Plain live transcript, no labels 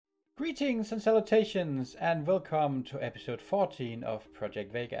Greetings and salutations and welcome to episode 14 of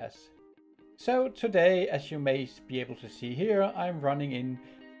Project Vegas. So today, as you may be able to see here, I'm running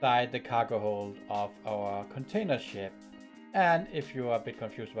inside the cargo hold of our container ship. And if you are a bit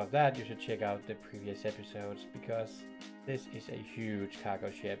confused about that, you should check out the previous episodes because this is a huge cargo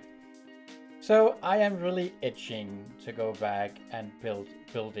ship. So I am really itching to go back and build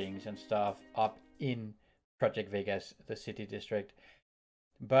buildings and stuff up in Project Vegas, the city district.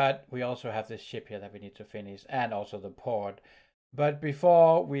 But we also have this ship here that we need to finish, and also the port. But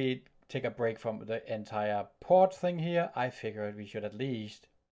before we take a break from the entire port thing here, I figured we should at least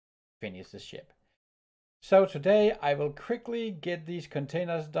finish the ship. So today I will quickly get these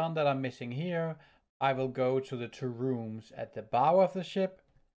containers done that I'm missing here. I will go to the two rooms at the bow of the ship,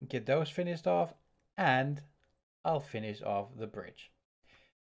 get those finished off, and I'll finish off the bridge.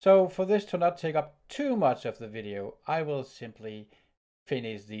 So for this to not take up too much of the video, I will simply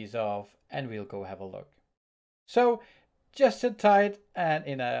finish these off and we'll go have a look. So just sit tight and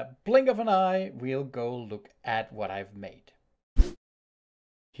in a blink of an eye we'll go look at what I've made.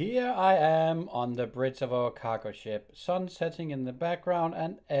 Here I am on the bridge of our cargo ship, sun setting in the background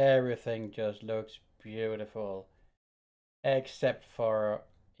and everything just looks beautiful except for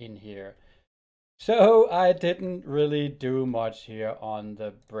in here. So I didn't really do much here on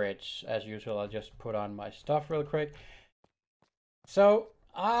the bridge. As usual, I'll just put on my stuff real quick. So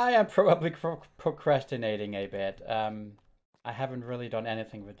I am probably procrastinating a bit. I haven't really done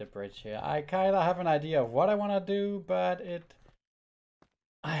anything with the bridge here. I kind of have an idea of what I want to do, but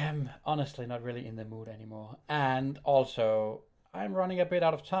I am honestly not really in the mood anymore. And also, I'm running a bit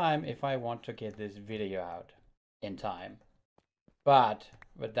out of time if I want to get this video out in time. But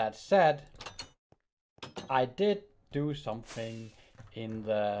with that said, I did do something in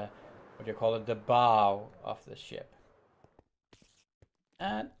the, what do you call it, the bow of the ship.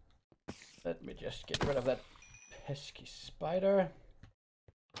 And let me just get rid of that pesky spider.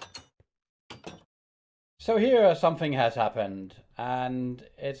 So here something has happened, and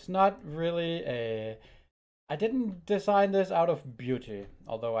it's not really I didn't design this out of beauty,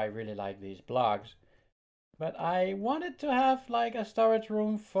 although I really like these blocks. But I wanted to have like a storage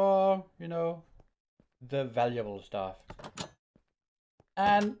room for, you know, the valuable stuff.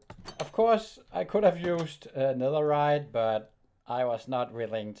 And of course I could have used netherite, but I was not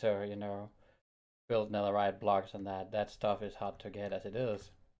willing to, you know, build netherite blocks and that. That stuff is hard to get as it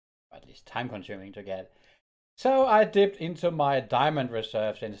is, or at least time consuming to get. So I dipped into my diamond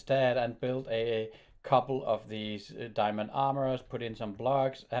reserves instead and built a couple of these diamond armors, put in some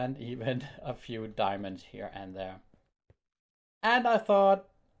blocks and even a few diamonds here and there. And I thought,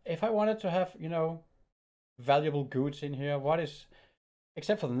 if I wanted to have, you know, valuable goods in here, what is,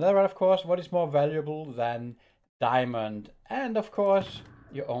 except for the netherite of course, what is more valuable than diamond and of course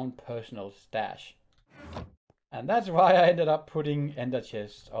your own personal stash? And that's why I ended up putting ender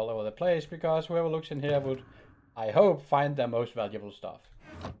chests all over the place, because whoever looks in here would, I hope, find their most valuable stuff.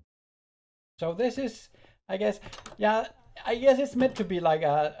 So this is, I guess, yeah, I guess it's meant to be like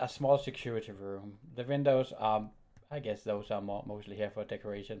a small security room. The windows are, I guess those are mostly here for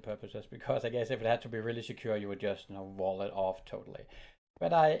decoration purposes, because I guess if it had to be really secure you would just, you know, wall it off totally.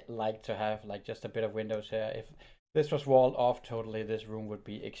 But I like to have like just a bit of windows here. If this was walled off totally, this room would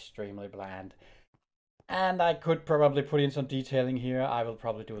be extremely bland. And I could probably put in some detailing here. I will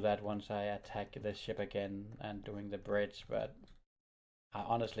probably do that once I attack this ship again and doing the bridge. But I'm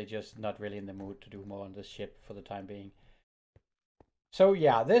honestly just not really in the mood to do more on this ship for the time being. So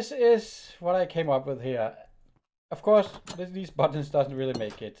yeah, this is what I came up with here. Of course, these buttons doesn't really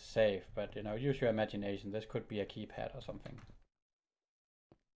make it safe. But, you know, use your imagination. This could be a keypad or something.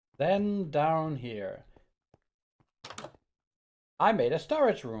 Then down here, I made a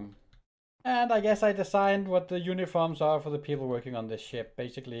storage room. And I guess I designed what the uniforms are for the people working on this ship.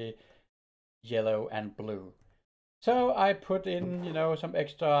 Basically yellow and blue. So I put in, you know, some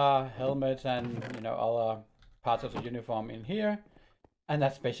extra helmets and, you know, other parts of the uniform in here. And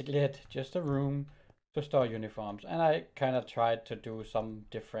that's basically it. Just a room to store uniforms. And I kind of tried to do some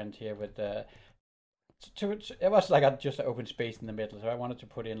different here with the... it was like just an open space in the middle, so I wanted to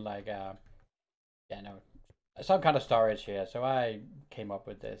put in like some kind of storage here. So I came up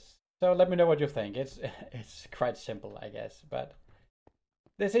with this. So let me know what you think. It's quite simple, I guess, but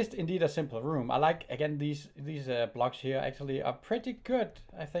this is indeed a simple room. I like, again, these blocks here actually are pretty good,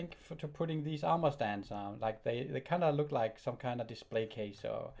 I think, to putting these armor stands on. Like they kind of look like some kind of display case,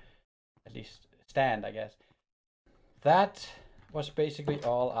 or at least stand, I guess. That was basically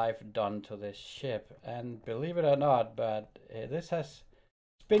all I've done to this ship, and believe it or not, but this has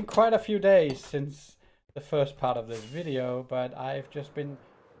been quite a few days since the first part of this video, but I've just been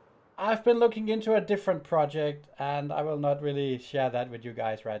I've been looking into a different project, and I will not really share that with you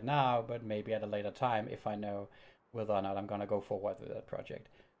guys right now, but maybe at a later time if I know whether or not I'm gonna go forward with that project.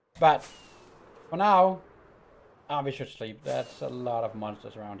 But for now, we should sleep. That's a lot of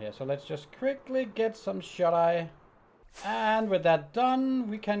monsters around here. So let's just quickly get some shut-eye. And with that done,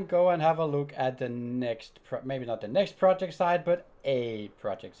 we can go and have a look at the next, maybe not the next project site, but a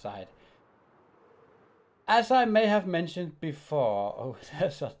project site. As I may have mentioned before, oh,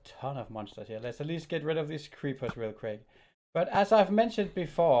 there's a ton of monsters here. Let's at least get rid of these creepers real quick. But as I've mentioned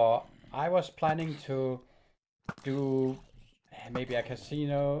before, I was planning to do maybe a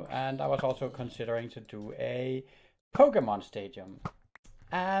casino, and I was also considering to do a Pokemon stadium.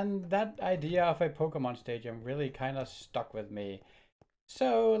 And that idea of a Pokemon stadium really kind of stuck with me.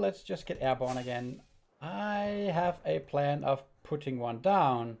 So let's just get airborne again. I have a plan of putting one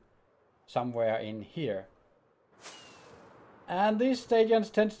down somewhere in here. And these stadiums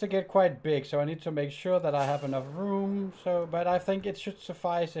tend to get quite big, so I need to make sure that I have enough room. But I think it should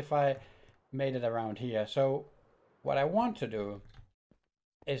suffice if I made it around here. So what I want to do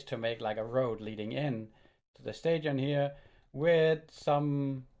is to make like a road leading in to the stadium here with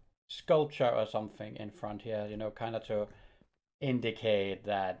some sculpture or something in front here, you know, kind of to indicate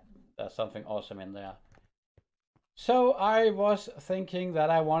that there's something awesome in there. So I was thinking that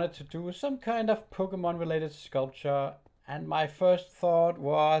I wanted to do some kind of Pokemon related sculpture, and my first thought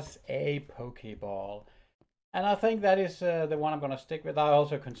was a Pokeball. And I think that is the one I'm going to stick with. I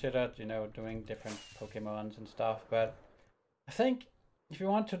also considered, you know, doing different Pokemons and stuff, but I think if you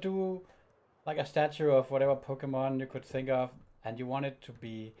want to do like a statue of whatever Pokemon you could think of, and you want it to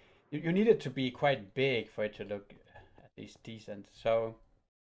be, you need it to be quite big for it to look at least decent. So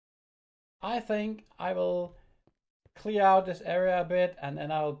I think I will clear out this area a bit, and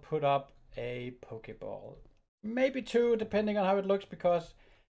then I'll put up a Pokeball. Maybe two, depending on how it looks, because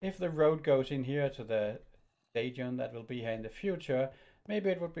if the road goes in here to the stadium that will be here in the future, maybe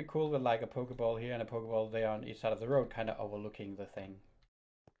it would be cool with like a Pokeball here and a Pokeball there on each side of the road, kind of overlooking the thing.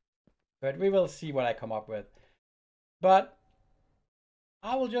 But we will see what I come up with. But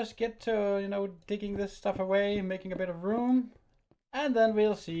I will just get to, you know, digging this stuff away, making a bit of room, and then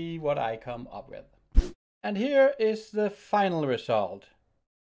we'll see what I come up with. And here is the final result.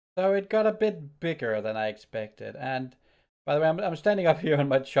 So it got a bit bigger than I expected. And by the way, I'm standing up here on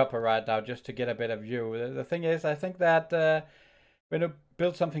my chopper right now just to get a bit of view. The thing is, I think that when you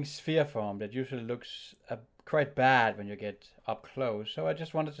build something sphere formed, it usually looks quite bad when you get up close. So I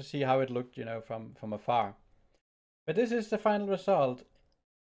just wanted to see how it looked, you know, from afar. But this is the final result.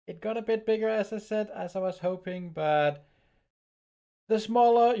 It got a bit bigger, as I said, as I was hoping, but the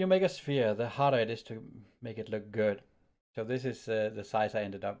smaller you make a sphere, the harder it is to make it look good. So this is the size I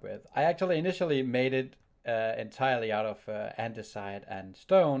ended up with. I actually initially made it entirely out of andesite and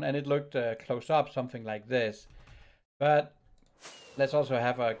stone, and it looked close up, something like this. But let's also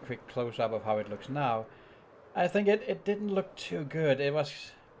have a quick close-up of how it looks now. I think it didn't look too good. It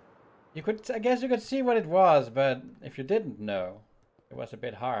was, I guess you could see what it was, but if you didn't know, it was a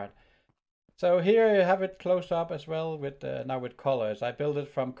bit hard. So here you have it close up as well with now with colors. I built it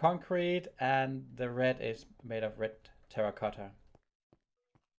from concrete, and the red is made of red terracotta.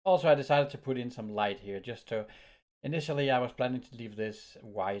 Also, I decided to put in some light here just to, initially I was planning to leave this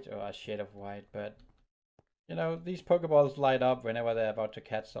white or a shade of white, but you know, these Pokeballs light up whenever they're about to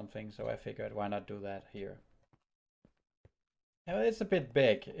catch something, so I figured why not do that here. Now, it's a bit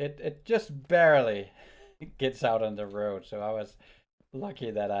big. It just barely gets out on the road, so I was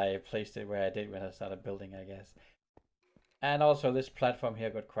lucky that I placed it where I did when I started building, I guess. And also this platform here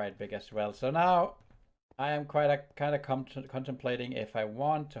got quite big as well. So now I am kind of contemplating if I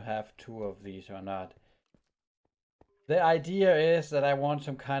want to have two of these or not. The idea is that I want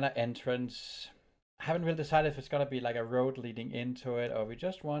some kind of entrance. I haven't really decided if it's going to be like a road leading into it, or we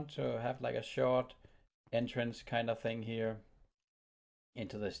just want to have like a short entrance kind of thing here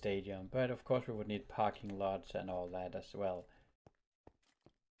into the stadium. But of course we would need parking lots and all that as well.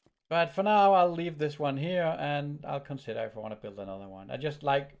 But for now I'll leave this one here, and I'll consider if I want to build another one. I just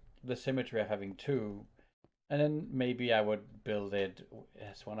like the symmetry of having two. And then maybe I would build it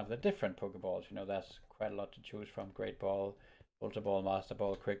as one of the different Pokeballs. You know, there's quite a lot to choose from. Great Ball, Ultra Ball, Master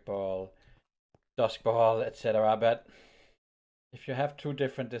Ball, Quick Ball, Dusk Ball, etc. But if you have two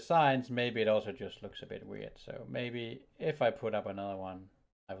different designs, maybe it also just looks a bit weird. So maybe if I put up another one,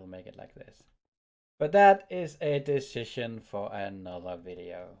 I will make it like this. But that is a decision for another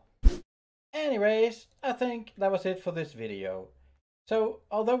video. Anyways, I think that was it for this video. So,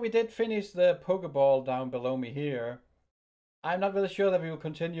 although we did finish the Pokeball down below me here, I'm not really sure that we will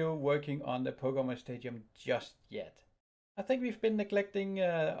continue working on the Pokemon Stadium just yet. I think we've been neglecting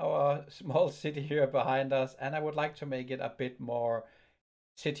our small city here behind us, and I would like to make it a bit more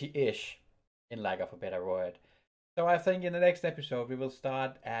city-ish, in lack of a better word. So I think in the next episode we will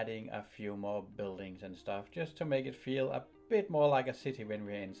start adding a few more buildings and stuff, just to make it feel a bit more like a city when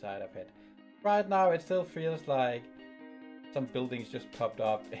we're inside of it. Right now it still feels like some buildings just popped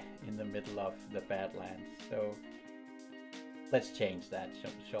up in the middle of the Badlands. So let's change that,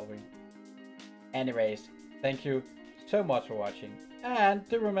 shall we? Anyways, thank you so much for watching. And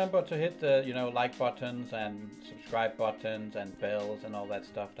do remember to hit the, like buttons and subscribe buttons and bells and all that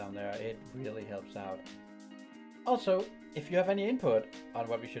stuff down there. It really helps out. Also, if you have any input on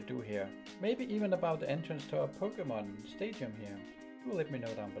what we should do here, maybe even about the entrance to our Pokemon stadium here, do let me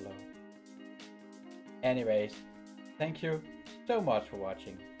know down below. Anyways, thank you so much for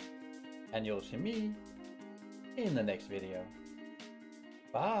watching, and you'll see me in the next video.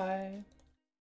 Bye!